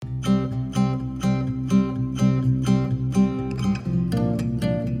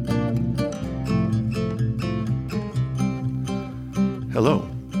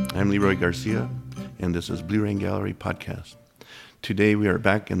Leroy Garcia, and this is Blue Rain Gallery Podcast. Today we are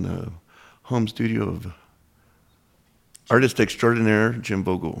back in the home studio of artist extraordinaire Jim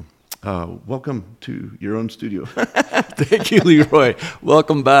Vogel. Welcome to your own studio. Thank you, Leroy.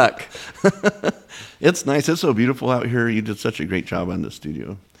 Welcome back. It's nice. It's so beautiful out here. You did such a great job on the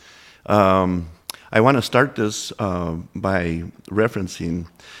studio. I want to start this by referencing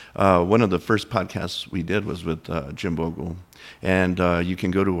one of the first podcasts we did was with Jim Vogel. And you can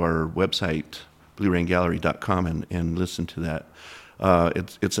go to our website, blueraingallery.com, and listen to that.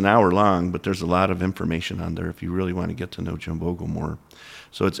 It's an hour long, but there's a lot of information on there if you really want to get to know Jim Vogel more.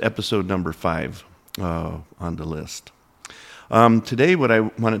 So it's episode number 5 on the list. Today, what I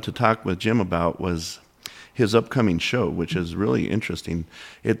wanted to talk with Jim about was his upcoming show, which is really interesting.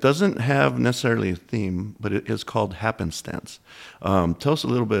 It doesn't have necessarily a theme, but it is called Happenstance. Tell us a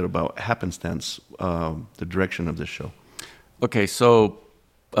little bit about Happenstance, the direction of this show. Okay, so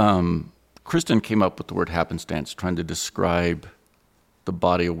Kristen came up with the word happenstance, trying to describe the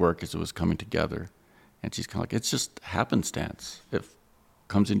body of work as it was coming together. And she's kind of like, it's just happenstance. It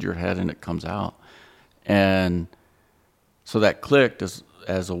comes into your head and it comes out. And so that clicked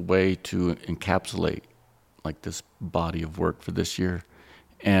as a way to encapsulate like this body of work for this year.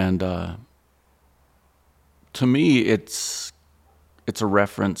 And to me, it's a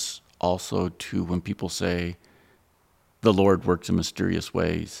reference also to when people say the Lord works in mysterious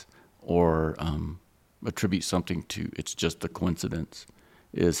ways, or attribute something to it's just a coincidence.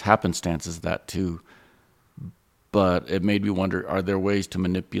 Is happenstance is that too. But it made me wonder, are there ways to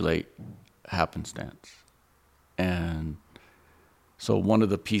manipulate happenstance? And so one of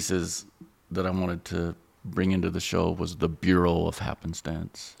the pieces that I wanted to bring into the show was the Bureau of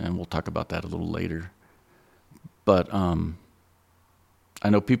Happenstance, and we'll talk about that a little later. But I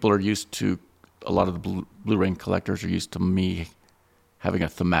know people are used to, a lot of the Blue Rain collectors are used to me having a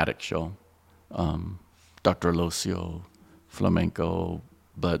thematic show, Dr. Alosio, flamenco,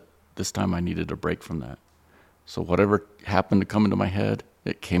 but this time I needed a break from that. So whatever happened to come into my head,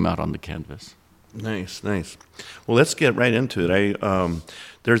 it came out on the canvas. Nice. Well, let's get right into it.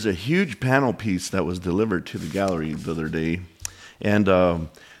 There's a huge panel piece that was delivered to the gallery the other day, and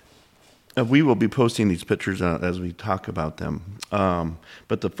we will be posting these pictures as we talk about them.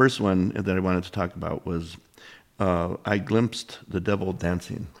 But the first one that I wanted to talk about was I glimpsed the devil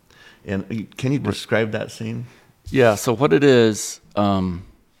dancing. And can you describe that scene? Yeah, so what it is,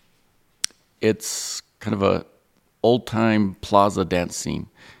 it's kind of a old-time plaza dance scene.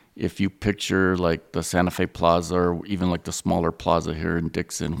 If you picture like the Santa Fe Plaza, or even like the smaller plaza here in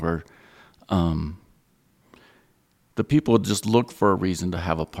Dixon, where the people just look for a reason to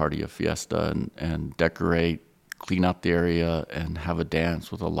have a party, a fiesta, and decorate, clean out the area, and have a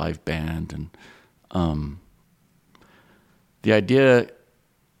dance with a live band. And the idea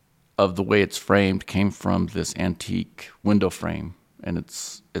of the way it's framed came from this antique window frame, and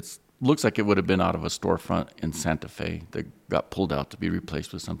it's looks like it would have been out of a storefront in Santa Fe that got pulled out to be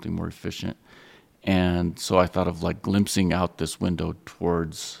replaced with something more efficient. And so I thought of like glimpsing out this window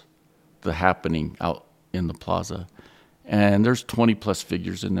towards the happening out in the plaza. And there's 20 plus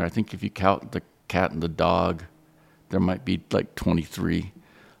figures in there. I think if you count the cat and the dog, there might be like 23.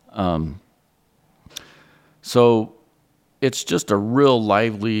 So it's just a real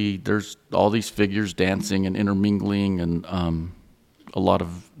lively, there's all these figures dancing and intermingling, and a lot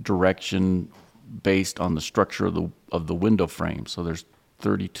of direction based on the structure of the window frame. So there's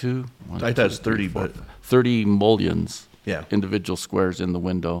 32. I thought it's 30, but 30 mullions, yeah, individual squares in the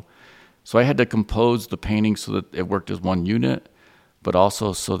window. So I had to compose the painting so that it worked as one unit, but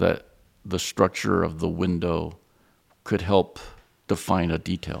also so that the structure of the window could help define a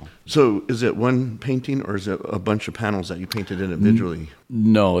detail. So is it one painting, or is it a bunch of panels that you painted individually?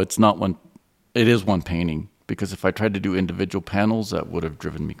 No, it's not one. It is one painting, because if I tried to do individual panels, that would have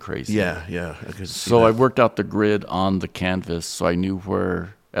driven me crazy. Yeah. I could see so that. I worked out the grid on the canvas, so I knew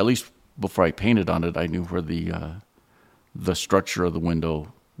where, at least before I painted on it, I knew where the structure of the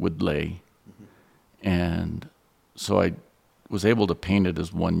window would lay. Mm-hmm. And so I was able to paint it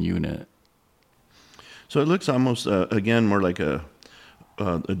as one unit. So it looks almost, again, more like a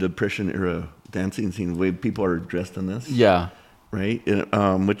Depression era dancing scene, the way people are dressed in this. Yeah. Right?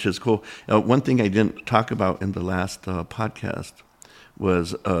 Which is cool. One thing I didn't talk about in the last podcast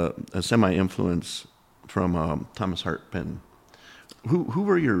was a semi-influence from Thomas Hart Benton. Who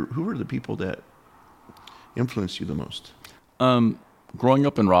were the people that influenced you the most? Growing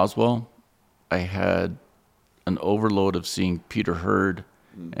up in Roswell, I had an overload of seeing Peter Hurd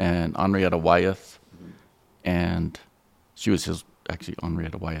and Henrietta Wyeth, and she was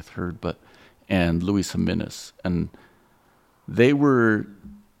Henrietta Wyeth Hurd, and Luis Jimenez, and they were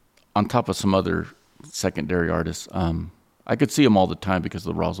on top of some other secondary artists. I could see them all the time because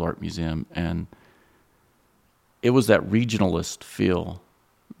of the Roswell Art Museum, and it was that regionalist feel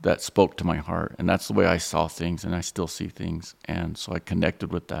that spoke to my heart, and that's the way I saw things, and I still see things, and so I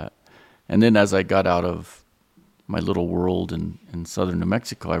connected with that. And then as I got out of my little world in southern New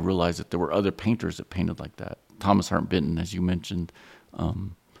Mexico, I realized that there were other painters that painted like that. Thomas Hart Benton, as you mentioned,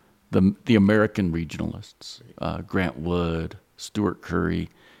 the American regionalists, Grant Wood, Stuart Curry,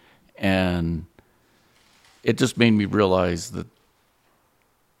 and it just made me realize that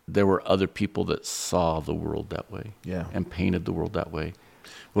there were other people that saw the world that way, and painted the world that way.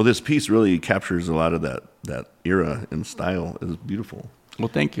 Well, this piece really captures a lot of that era and style. It's beautiful. Well,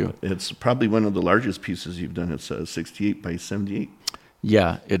 thank you. It's probably one of the largest pieces you've done. It's 68 by 78.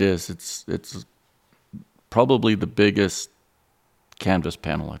 Yeah, it is. It's probably the biggest canvas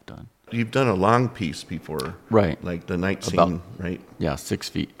panel I've done. You've done a long piece before, right? Like the night scene, right? Yeah, 6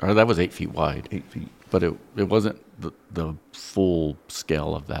 feet, or that was 8 feet wide. 8 feet, but it wasn't the full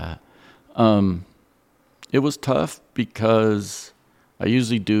scale of that. It was tough because I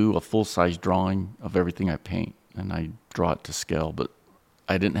usually do a full size drawing of everything I paint, and I draw it to scale, but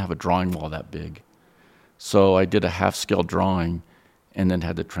I didn't have a drawing wall that big, so I did a half scale drawing, and then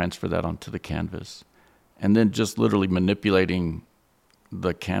had to transfer that onto the canvas, and then just literally manipulating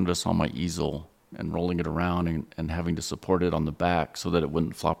the canvas on my easel and rolling it around and having to support it on the back so that it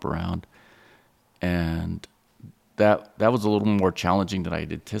wouldn't flop around. And that was a little more challenging than I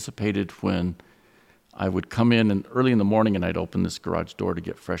had anticipated when I would come in and early in the morning and I'd open this garage door to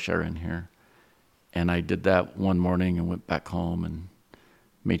get fresh air in here. And I did that one morning and went back home and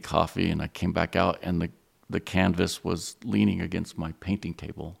made coffee, and I came back out and the canvas was leaning against my painting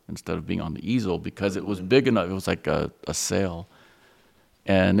table instead of being on the easel because it was big enough. It was like a sail.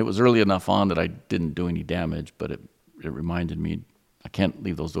 And it was early enough on that I didn't do any damage, but it reminded me I can't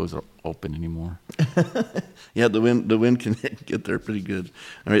leave those doors open anymore. Yeah, the wind can get there pretty good.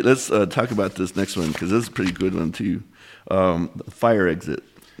 All right, let's talk about this next one because this is a pretty good one too. Fire exit.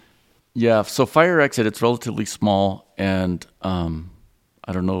 Yeah, so fire exit, it's relatively small, and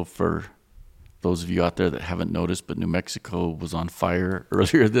I don't know for those of you out there that haven't noticed, but New Mexico was on fire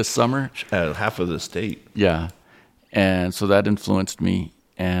earlier this summer. Half of the state. Yeah. And so that influenced me,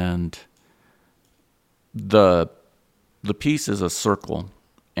 and the piece is a circle,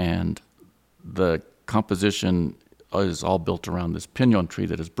 and the composition is all built around this pinon tree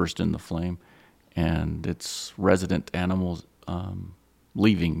that has burst into flame, and it's resident animals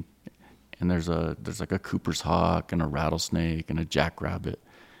leaving, and there's like a Cooper's hawk and a rattlesnake and a jackrabbit,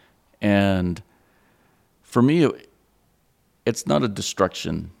 and for me, it's not a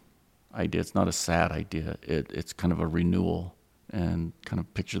destruction idea. It's not a sad idea. It's kind of a renewal, and kind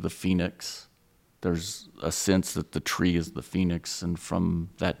of picture the phoenix. There's a sense that the tree is the phoenix, and from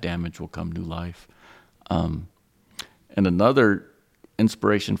that damage will come new life. And another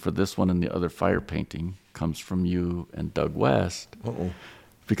inspiration for this one and the other fire painting comes from you and Doug West. Uh-oh.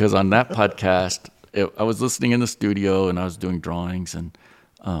 Because on that podcast, I was listening in the studio and I was doing drawings, and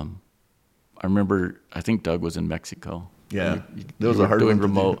I remember, I think Doug was in Mexico. Yeah, that was a hard doing one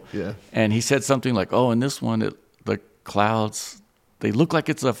remote. To do. Yeah, and he said something like, "Oh, in this one, the clouds, they look like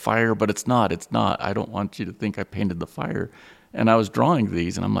it's a fire, but it's not. It's not. I don't want you to think I painted the fire." And I was drawing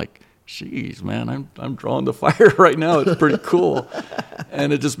these, and I'm like, "Geez, man, I'm drawing the fire right now. It's pretty cool."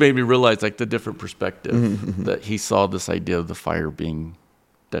 And it just made me realize like the different perspective that he saw this idea of the fire being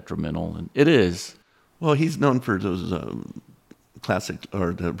detrimental, and it is. Well, he's known for those classic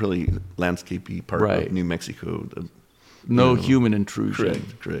or the really landscapey part of New Mexico. No human intrusion.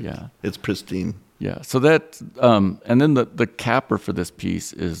 Correct. Yeah. It's pristine. Yeah. So that, and then the capper for this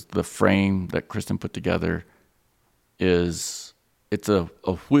piece is the frame that Kristen put together. It's a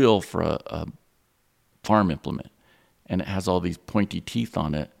wheel for a farm implement, and it has all these pointy teeth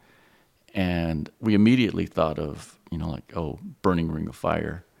on it. And we immediately thought of, burning ring of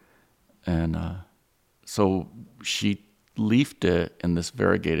fire. And so she leafed it in this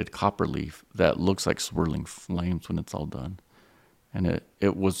variegated copper leaf that looks like swirling flames when it's all done. And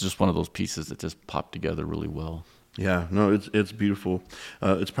it was just one of those pieces that just popped together really well. Yeah, no, it's beautiful.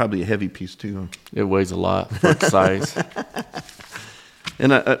 It's probably a heavy piece too. It weighs a lot for its size.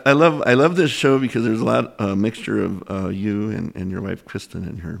 And I love this show because there's a lot mixture of you and your wife Kristen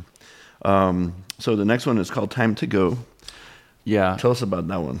in here. So the next one is called Time to Go. Yeah. Tell us about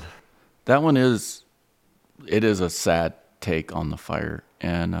that one. That one is a sad take on the fire.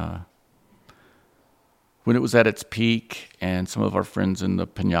 And when it was at its peak, and some of our friends in the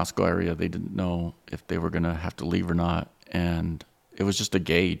Penasco area, they didn't know if they were going to have to leave or not. And it was just a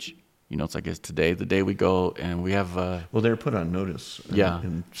gauge. It's like, it's today the day we go, and we have Well, they're put on notice.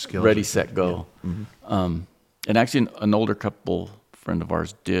 And skills ready, set, go. Yeah. Mm-hmm. And actually, an older couple friend of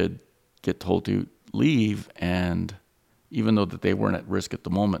ours did get told to leave, and even though that they weren't at risk at the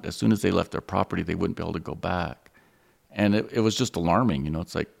moment, as soon as they left their property, they wouldn't be able to go back. And it was just alarming.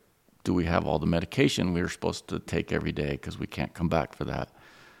 It's like, do we have all the medication we were supposed to take every day, because we can't come back for that?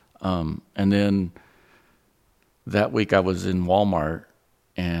 And then that week I was in Walmart,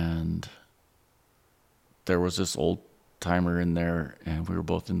 and there was this old timer in there, and we were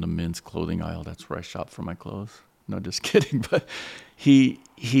both in the men's clothing aisle. That's where I shop for my clothes. No, just kidding. But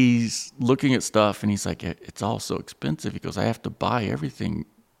he's looking at stuff, and he's like, it's all so expensive. He goes, I have to buy everything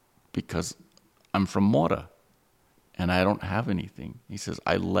because I'm from Mora, and I don't have anything. He says,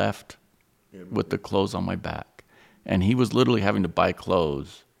 I left with the clothes on my back. And he was literally having to buy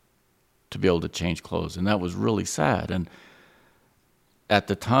clothes to be able to change clothes. And that was really sad. And at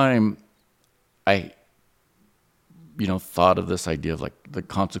the time, I, thought of this idea of like the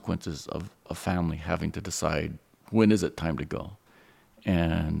consequences of a family having to decide, when is it time to go?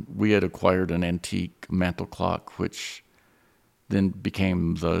 And we had acquired an antique mantle clock, which then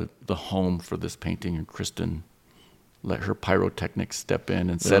became the home for this painting. And Kristen let her pyrotechnics step in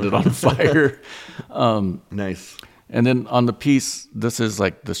and set it on fire. Nice. And then on the piece, this is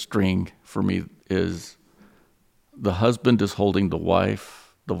like the string for me, is the husband is holding the wife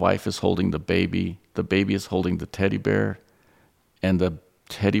is holding the baby is holding the teddy bear, and the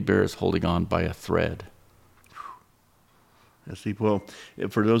teddy bear is holding on by a thread. I see. Well,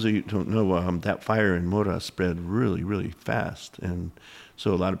 for those of you who don't know, that fire in Mora spread really, really fast, and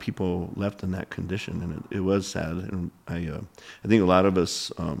so a lot of people left in that condition, and it was sad. And I think a lot of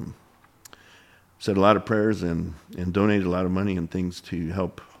us said a lot of prayers and donated a lot of money and things to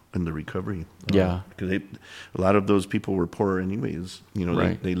help in the recovery. Yeah, because a lot of those people were poor anyways.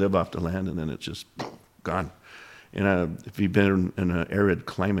 Right. They live off the land, and then it's just gone. And if you've been in an arid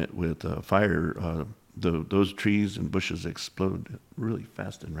climate with fire, those trees and bushes explode really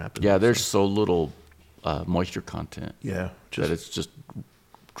fast and rapidly. Yeah, there's so little moisture content. Yeah, that it's just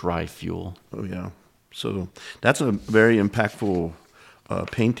dry fuel. Oh yeah, so that's a very impactful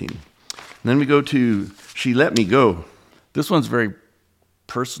painting. And then we go to She Let Me Go. This one's very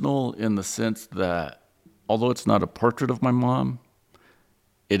personal in the sense that although it's not a portrait of my mom,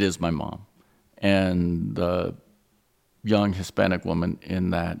 it is my mom. And the young Hispanic woman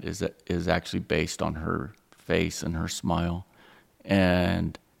in that is actually based on her face and her smile.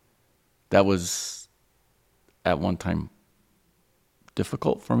 And that was at one time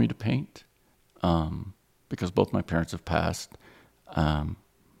difficult for me to paint because both my parents have passed.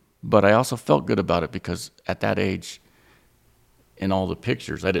 But I also felt good about it because at that age, in all the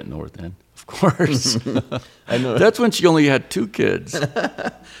pictures, I didn't know her then, of course. I know. That's when she only had 2 kids.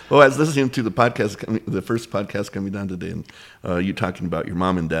 Well, I was listening to the first podcast coming down today, and you talking about your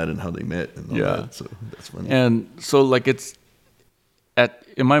mom and dad and how they met and all that. So that's funny. And so, like,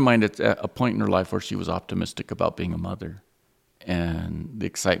 in my mind, it's at a point in her life where she was optimistic about being a mother and the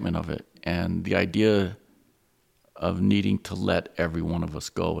excitement of it and the idea of needing to let every one of us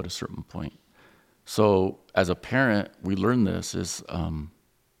go at a certain point. So as a parent, we learn this is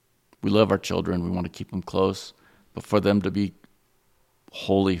we love our children. We want to keep them close. But for them to be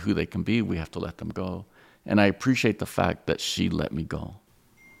wholly who they can be, we have to let them go. And I appreciate the fact that she let me go.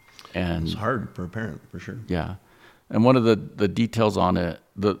 And it's hard for a parent, for sure. Yeah. And one of the details on it,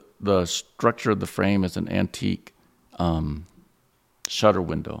 the structure of the frame is an antique shutter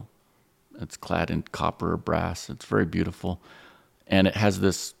window. It's clad in copper or brass. It's very beautiful. And it has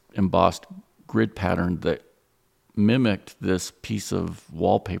this embossed grid pattern that mimicked this piece of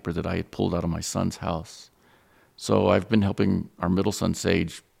wallpaper that I had pulled out of my son's house. So I've been helping our middle son,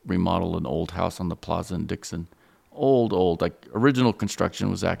 Sage, remodel an old house on the plaza in Dixon. Old, like original construction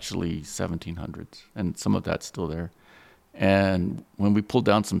was actually 1700s, and some of that's still there. And when we pulled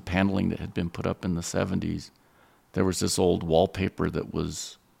down some paneling that had been put up in the 70s, there was this old wallpaper that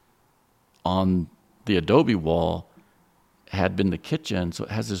was on the adobe wall, had been the kitchen, so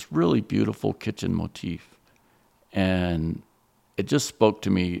it has this really beautiful kitchen motif. And it just spoke to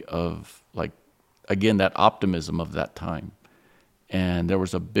me of, like, again, that optimism of that time. And there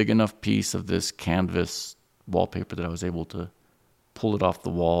was a big enough piece of this canvas wallpaper that I was able to pull it off the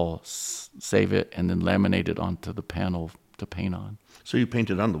wall, save it, and then laminate it onto the panel to paint on. So you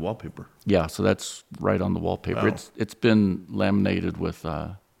painted on the wallpaper? Yeah, so that's right on the wallpaper. Wow. It's been laminated with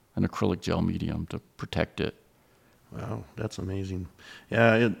an acrylic gel medium to protect it. Wow, that's amazing.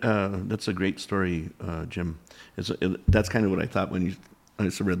 Yeah, that's a great story, Jim. That's kind of what I thought when you I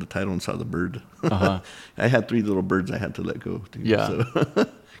just read the title and saw the bird. Uh-huh. I had 3 little birds I had to let go. Too, Yeah. So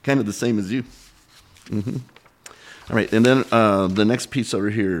kind of the same as you. Mm-hmm. All right, and then the next piece over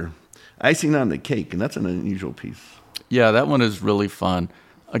here, icing on the cake, and that's an unusual piece. Yeah, that one is really fun.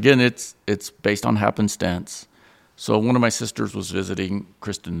 Again, it's based on happenstance. So one of my sisters was visiting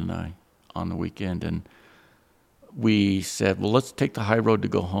Kristen and I on the weekend, and we said, well, let's take the high road to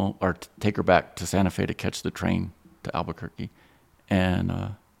go home, or take her back to Santa Fe to catch the train to Albuquerque.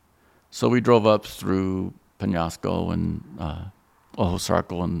 And so we drove up through Penasco and Ojo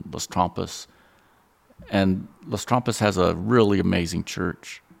Sarco and Las Trampas. And Las Trampas has a really amazing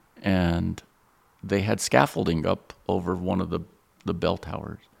church, and they had scaffolding up over one of the bell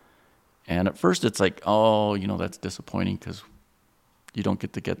towers. And at first it's like, oh, that's disappointing because you don't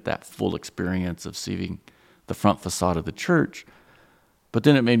get to get that full experience of seeing the front facade of the church. But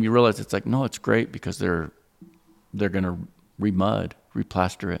then it made me realize it's like, no, it's great because they're going to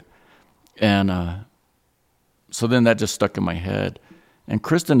replaster it. And so then that just stuck in my head. And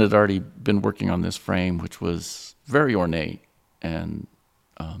Kristen had already been working on this frame, which was very ornate. And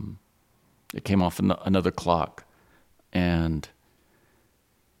it came off another clock. And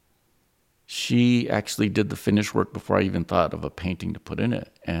she actually did the finish work before I even thought of a painting to put in it.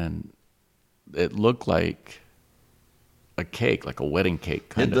 And it looked like a cake, like a wedding cake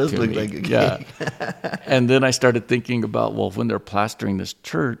kind of. It does look like a cake. Yeah. And then I started thinking about, well, when they're plastering this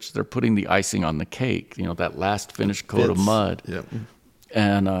church, they're putting the icing on the cake, that last finished coat of mud. Yep.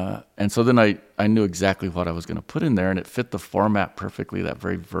 And so then I knew exactly what I was going to put in there, and it fit the format perfectly, that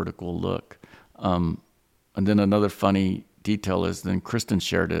very vertical look. And then another funny detail is then Kristen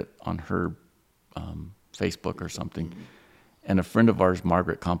shared it on her Facebook or something. And a friend of ours,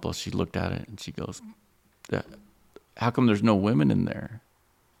 Margaret Campos, she looked at it and she goes, how come there's no women in there?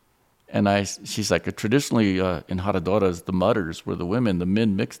 And she's like, traditionally in Jaradoras, the mudders were the women. The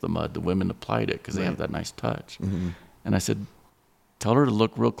men mixed the mud. The women applied it because they have that nice touch. Mm-hmm. And I said, tell her to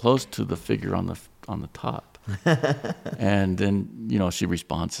look real close to the figure on the top. And then, she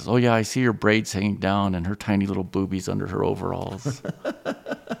responds, says, oh, yeah, I see her braids hanging down and her tiny little boobies under her overalls.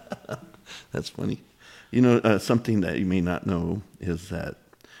 That's funny. Something that you may not know is that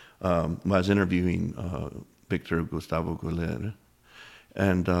I was interviewing Victor Gustavo Guller,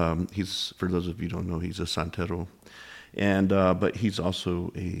 and he's, for those of you who don't know, he's a Santero, and but he's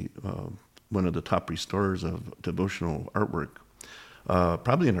also one of the top restorers of devotional artwork,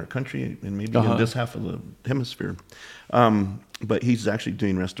 probably in our country and maybe in this half of the hemisphere. But he's actually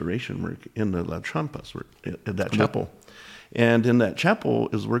doing restoration work in the La Trampas, at that chapel. And in that chapel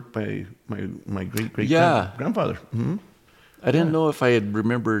is work by my great-great-grandfather. Mm-hmm. I didn't know if I had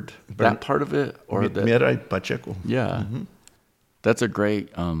remembered that part of it or that. Mirai Pacheco. Yeah. Mm-hmm. That's a great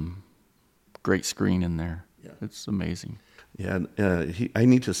screen in there. Yeah. It's amazing. Yeah, I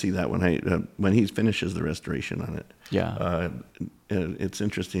need to see that when he finishes the restoration on it. Yeah. It's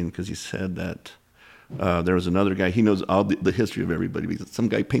interesting because he said that there was another guy, he knows all the history of everybody because some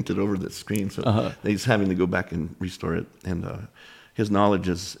guy painted over the screen, so he's having to go back and restore it. And his knowledge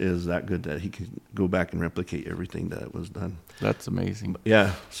is that good that he can go back and replicate everything that was done. That's amazing.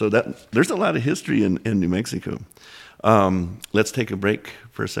 Yeah, so there's a lot of history in New Mexico. Let's take a break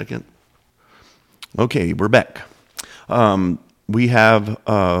for a second. Okay, we're back. We have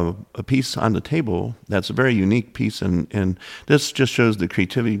a piece on the table that's a very unique piece, and this just shows the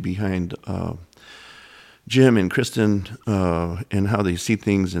creativity behind Jim and Kristen and how they see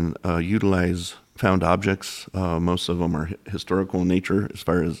things and utilize found objects. Most of them are historical in nature as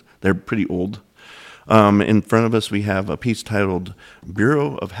far as they're pretty old. In front of us we have a piece titled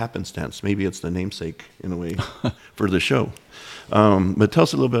Bureau of Happenstance. Maybe it's the namesake in a way for the show. But tell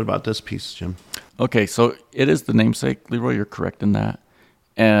us a little bit about this piece, Jim. Okay, so it is the namesake. Leroy, you're correct in that.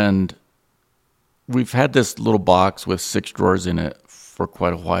 And we've had this little box with 6 drawers in it for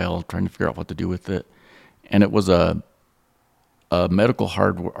quite a while, trying to figure out what to do with it. And it was a medical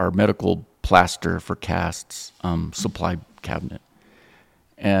hardware or medical plaster for casts supply cabinet.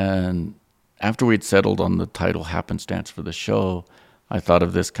 And after we'd settled on the title Happenstance for the show, I thought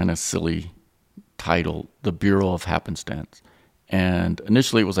of this kind of silly title, The Bureau of Happenstance. And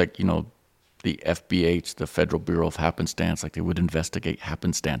initially it was like, the FBH, the Federal Bureau of Happenstance, like they would investigate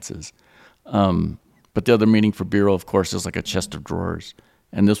happenstances. But the other meaning for bureau, of course, is like a chest of drawers.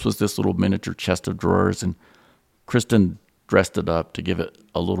 And this was this little miniature chest of drawers, and Kristen dressed it up to give it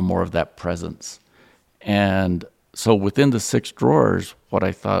a little more of that presence. And so within the 6 drawers, what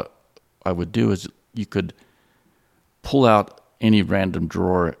I thought I would do is you could pull out any random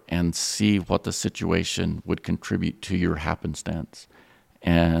drawer and see what the situation would contribute to your happenstance.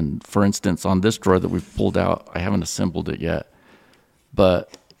 And for instance, on this drawer that we've pulled out, I haven't assembled it yet,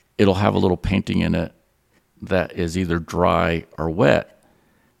 but it'll have a little painting in it that is either dry or wet,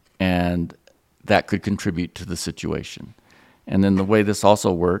 and that could contribute to the situation. And then the way this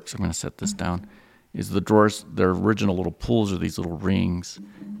also works, I'm going to set this down, is the drawers, their original little pools are these little rings.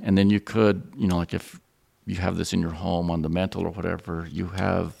 And then you could, like if you have this in your home on the mantle or whatever, you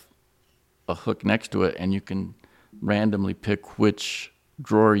have a hook next to it, and you can randomly pick which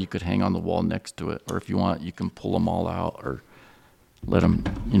drawer you could hang on the wall next to it. Or if you want, you can pull them all out or let them,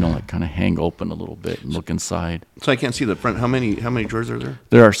 like kind of hang open a little bit and look inside. So I can't see the front. How many drawers are there?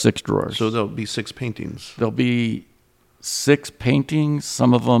 There are 6 drawers. So there'll be 6 paintings. There'll be 6 paintings.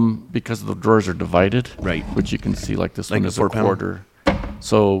 Some of them, because the drawers are divided, right, which you can see, like this like one is a quarter.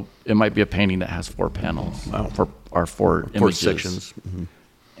 So it might be a painting that has 4 panels. Wow. Or 4 images. 4 sections. Mm-hmm.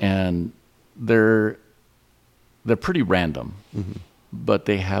 And they're pretty random, mm-hmm. but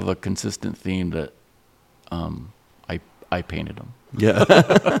they have a consistent theme that I painted them. Yeah.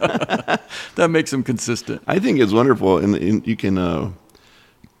 That makes them consistent. I think it's wonderful. And you can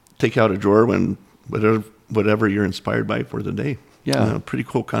take out a drawer when whatever you're inspired by for the day. Yeah. Pretty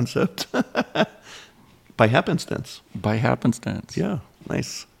cool concept. By happenstance. By happenstance. Yeah.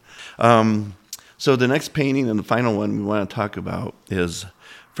 Nice. So the next painting and the final one we want to talk about is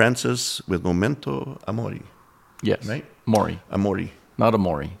Francis with Memento Amori. Yes. Right? Mori. Amori. Not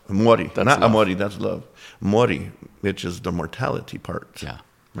Amori. Mori. That's not love. Amori, that's love. Mori, which is the mortality part. Yeah.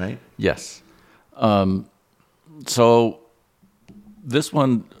 Right? Yes. So this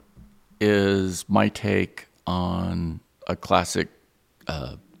one is my take on a classic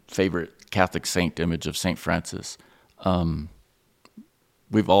favorite Catholic saint image of St. Francis.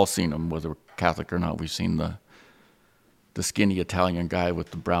 We've all seen him, whether we're Catholic or not. We've seen the skinny Italian guy with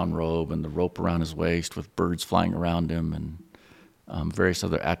the brown robe and the rope around his waist with birds flying around him and various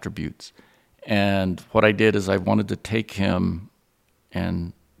other attributes. And what I did is I wanted to take him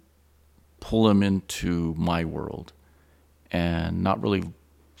and pull him into my world and not really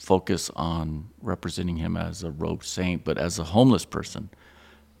focus on representing him as a rogue saint, but as a homeless person,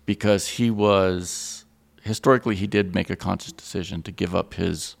 because historically he did make a conscious decision to give up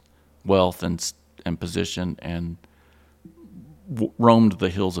his wealth and position and roamed the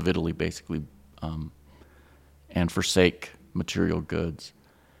hills of Italy, basically, and forsake material goods.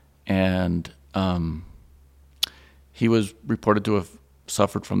 And he was reported to have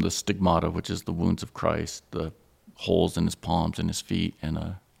suffered from the stigmata, which is the wounds of Christ, the holes in his palms and his feet, and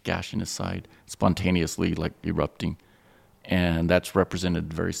a gash in his side, spontaneously, like erupting. And that's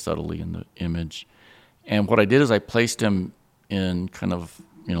represented very subtly in the image. And what I did is I placed him in kind of,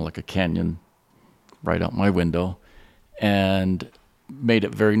 like a canyon right out my window, and made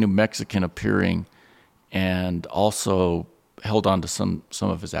it very New Mexican appearing, and also held on to some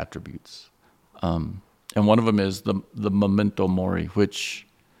of his attributes. And one of them is the Memento Mori, which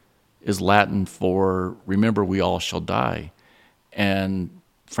is Latin for remember we all shall die. And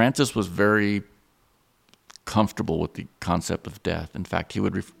Francis was very comfortable with the concept of death. In fact, he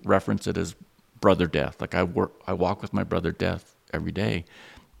would reference it as brother death. Like I walk with my brother death every day.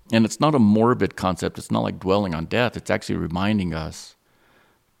 And it's not a morbid concept. It's not like dwelling on death. It's actually reminding us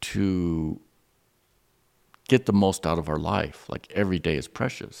to get the most out of our life. Like every day is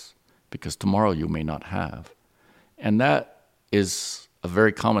precious because tomorrow you may not have. And that is a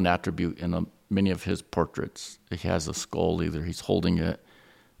very common attribute in many of his portraits. He has a skull, either he's holding it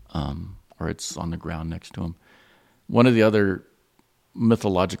or it's on the ground next to him. One of the other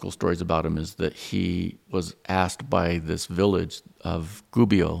mythological stories about him is that he was asked by this village of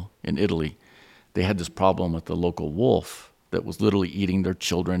Gubbio in Italy. They had this problem with the local wolf that was literally eating their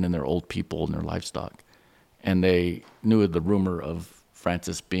children and their old people and their livestock. And they knew the rumor of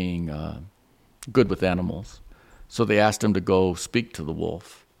Francis being good with animals. So they asked him to go speak to the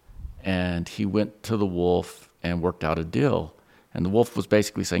wolf. And he went to the wolf and worked out a deal. And the wolf was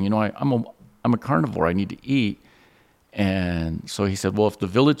basically saying, I'm a carnivore, I need to eat. And so he said, well, if the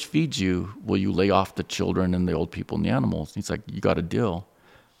village feeds you, will you lay off the children and the old people and the animals? And he's like, you got a deal.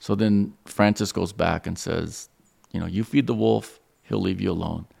 So then Francis goes back and says, you feed the wolf, he'll leave you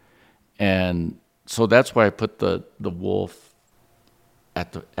alone. And so that's why I put the wolf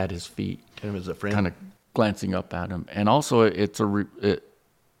at his feet, kind of as a friend, kind of glancing up at him. And also it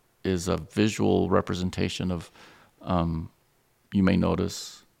is a visual representation of, you may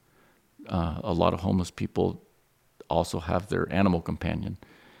notice a lot of homeless people also have their animal companion,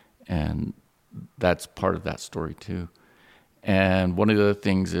 and that's part of that story too. And one of the other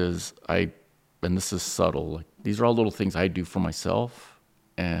things is and this is subtle, like these are all little things I do for myself,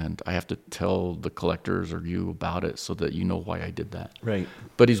 and I have to tell the collectors or you about it so that you know why I did that. Right.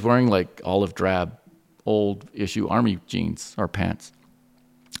 But he's wearing like olive drab, old issue army jeans or pants,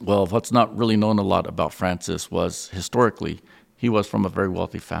 Well, what's not really known a lot about Francis was historically, he was from a very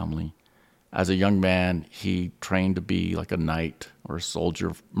wealthy family. As a young man, he trained to be like a knight or a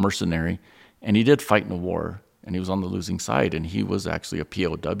soldier, mercenary, and he did fight in a war, and he was on the losing side, and he was actually a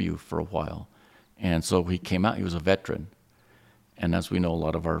POW for a while. And so he came out, he was a veteran. And as we know, a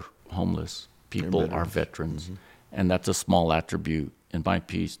lot of our homeless people are veterans. Mm-hmm. And that's a small attribute in my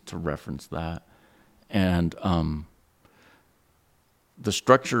piece to reference that. And the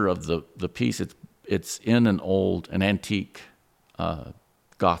structure of the piece, it's in an antique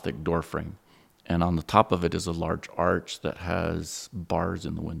Gothic door frame. And on the top of it is a large arch that has bars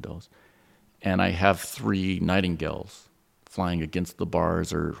in the windows. And I have 3 nightingales flying against the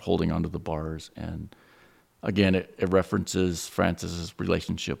bars or holding onto the bars. And again, it references Francis's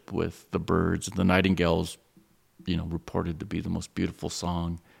relationship with the birds. The nightingales, reported to be the most beautiful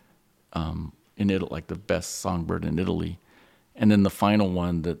song in Italy, like the best songbird in Italy. And then the final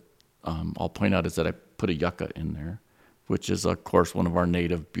one that I'll point out is that I put a yucca in there, which is, of course, one of our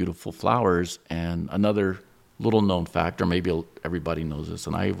native beautiful flowers. And another little known fact, or maybe everybody knows this,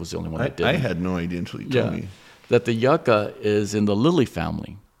 and I was the only one that didn't. I had no idea until you told me. That the yucca is in the lily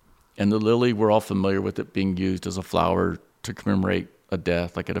family. And the lily, we're all familiar with it being used as a flower to commemorate a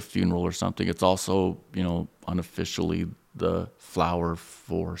death, like at a funeral or something. It's also, unofficially the flower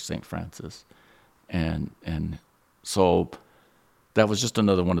for St. Francis. And so that was just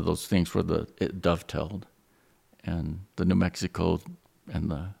another one of those things where it dovetailed. And the New Mexico and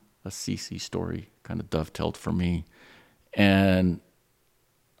the Assisi story kind of dovetailed for me. And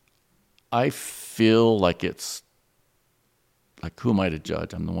I feel like it's, like, who am I to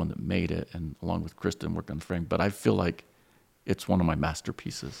judge? I'm the one that made it, and along with Kristen worked on the frame. But I feel like it's one of my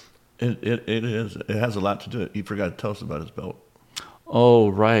masterpieces. It is. It has a lot to do it. You forgot to tell us about his belt. Oh,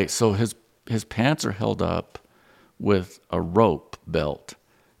 right. So his pants are held up with a rope belt.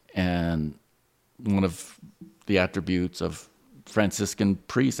 And one of the attributes of Franciscan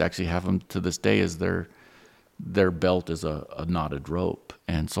priests actually have them to this day is their belt is a knotted rope.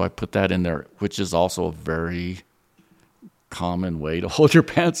 And so I put that in there, which is also a very common way to hold your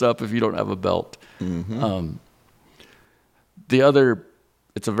pants up if you don't have a belt. Mm-hmm.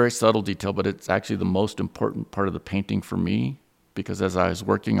 It's a very subtle detail, but it's actually the most important part of the painting for me, because as I was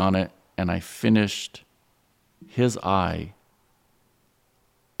working on it and I finished his eye,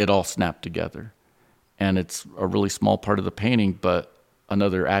 it all snapped together. And it's a really small part of the painting, but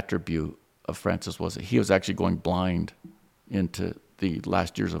another attribute of Francis was that he was actually going blind into the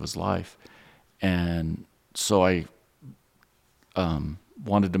last years of his life. And so I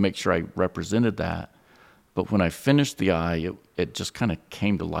wanted to make sure I represented that. But when I finished the eye, it just kind of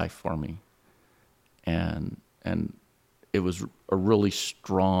came to life for me. And it was a really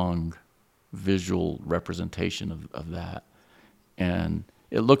strong visual representation of that. And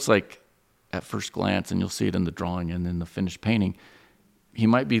it looks like, at first glance, and you'll see it in the drawing and in the finished painting, he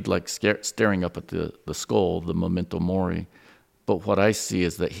might be like staring up at the skull, the memento mori. But what I see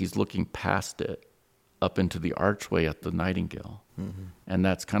is that he's looking past it up into the archway at the nightingale. Mm-hmm. And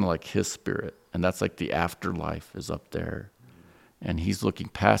that's kind of like his spirit. And that's like the afterlife is up there. And he's looking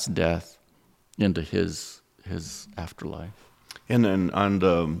past death into his afterlife. And then I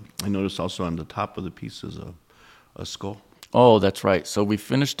noticed also on the top of the piece is a skull. Oh, that's right. So we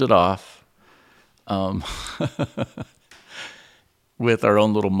finished it off with our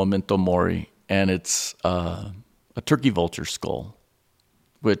own little memento mori. And it's a turkey vulture skull,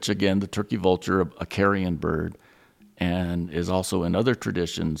 which, again, the turkey vulture, a carrion bird, and is also in other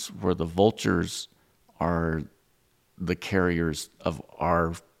traditions where the vultures are the carriers of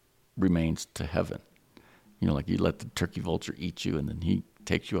our remains to heaven. Like you let the turkey vulture eat you, and then he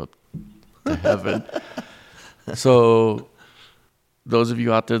takes you up to heaven. So those of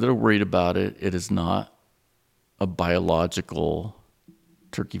you out there that are worried about it, it is not a biological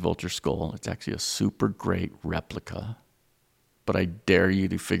turkey vulture skull. It's actually a super great replica. But I dare you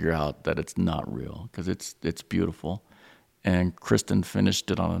to figure out that it's not real, because it's beautiful. And Kristen finished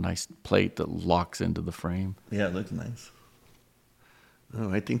it on a nice plate that locks into the frame. Yeah, it looks nice.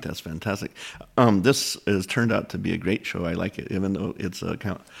 Oh, I think that's fantastic. This has turned out to be a great show. I like it, even though it's a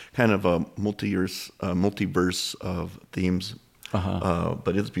kind of a multiverse of themes. Uh-huh.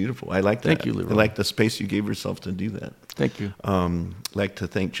 But it's beautiful. I like that. Thank you, Leroy. I like the space you gave yourself to do that. Thank you. I'd like to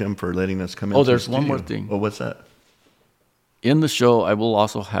thank Jim for letting us come in. Oh, there's one more thing. Oh, what's that? In the show, I will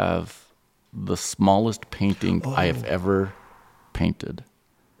also have the smallest painting I have ever painted.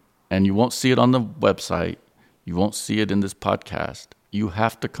 And you won't see it on the website. You won't see it in this podcast. You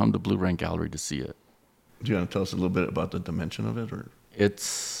have to come to Blue Rain Gallery to see it. Do you want to tell us a little bit about the dimension of it? Or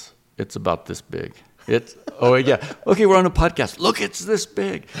It's about this big. It's okay, we're on a podcast. Look, it's this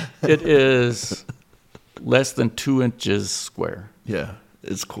big. It is less than 2 inches square. Yeah,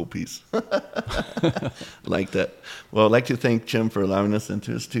 it's a cool piece. Like that. Well, I'd like to thank Jim for allowing us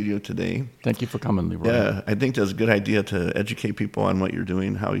into his studio today. Thank you for coming, Leroy. Yeah, I think that's a good idea to educate people on what you're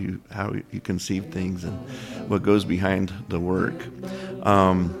doing, how you conceive things, and what goes behind the work.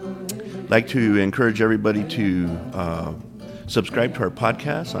 I'd like to encourage everybody to subscribe to our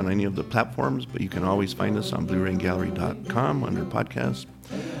podcast on any of the platforms, but you can always find us on BlueRainGallery.com under podcasts.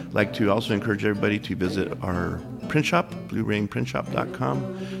 I'd like to also encourage everybody to visit our print shop,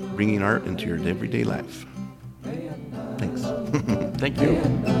 BlueRainPrintShop.com, bringing art into your everyday life. Thanks. Thank you.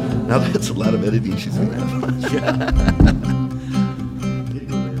 Now that's a lot of editing she's going to have.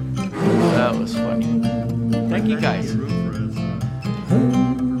 That was funny. Thank you, guys.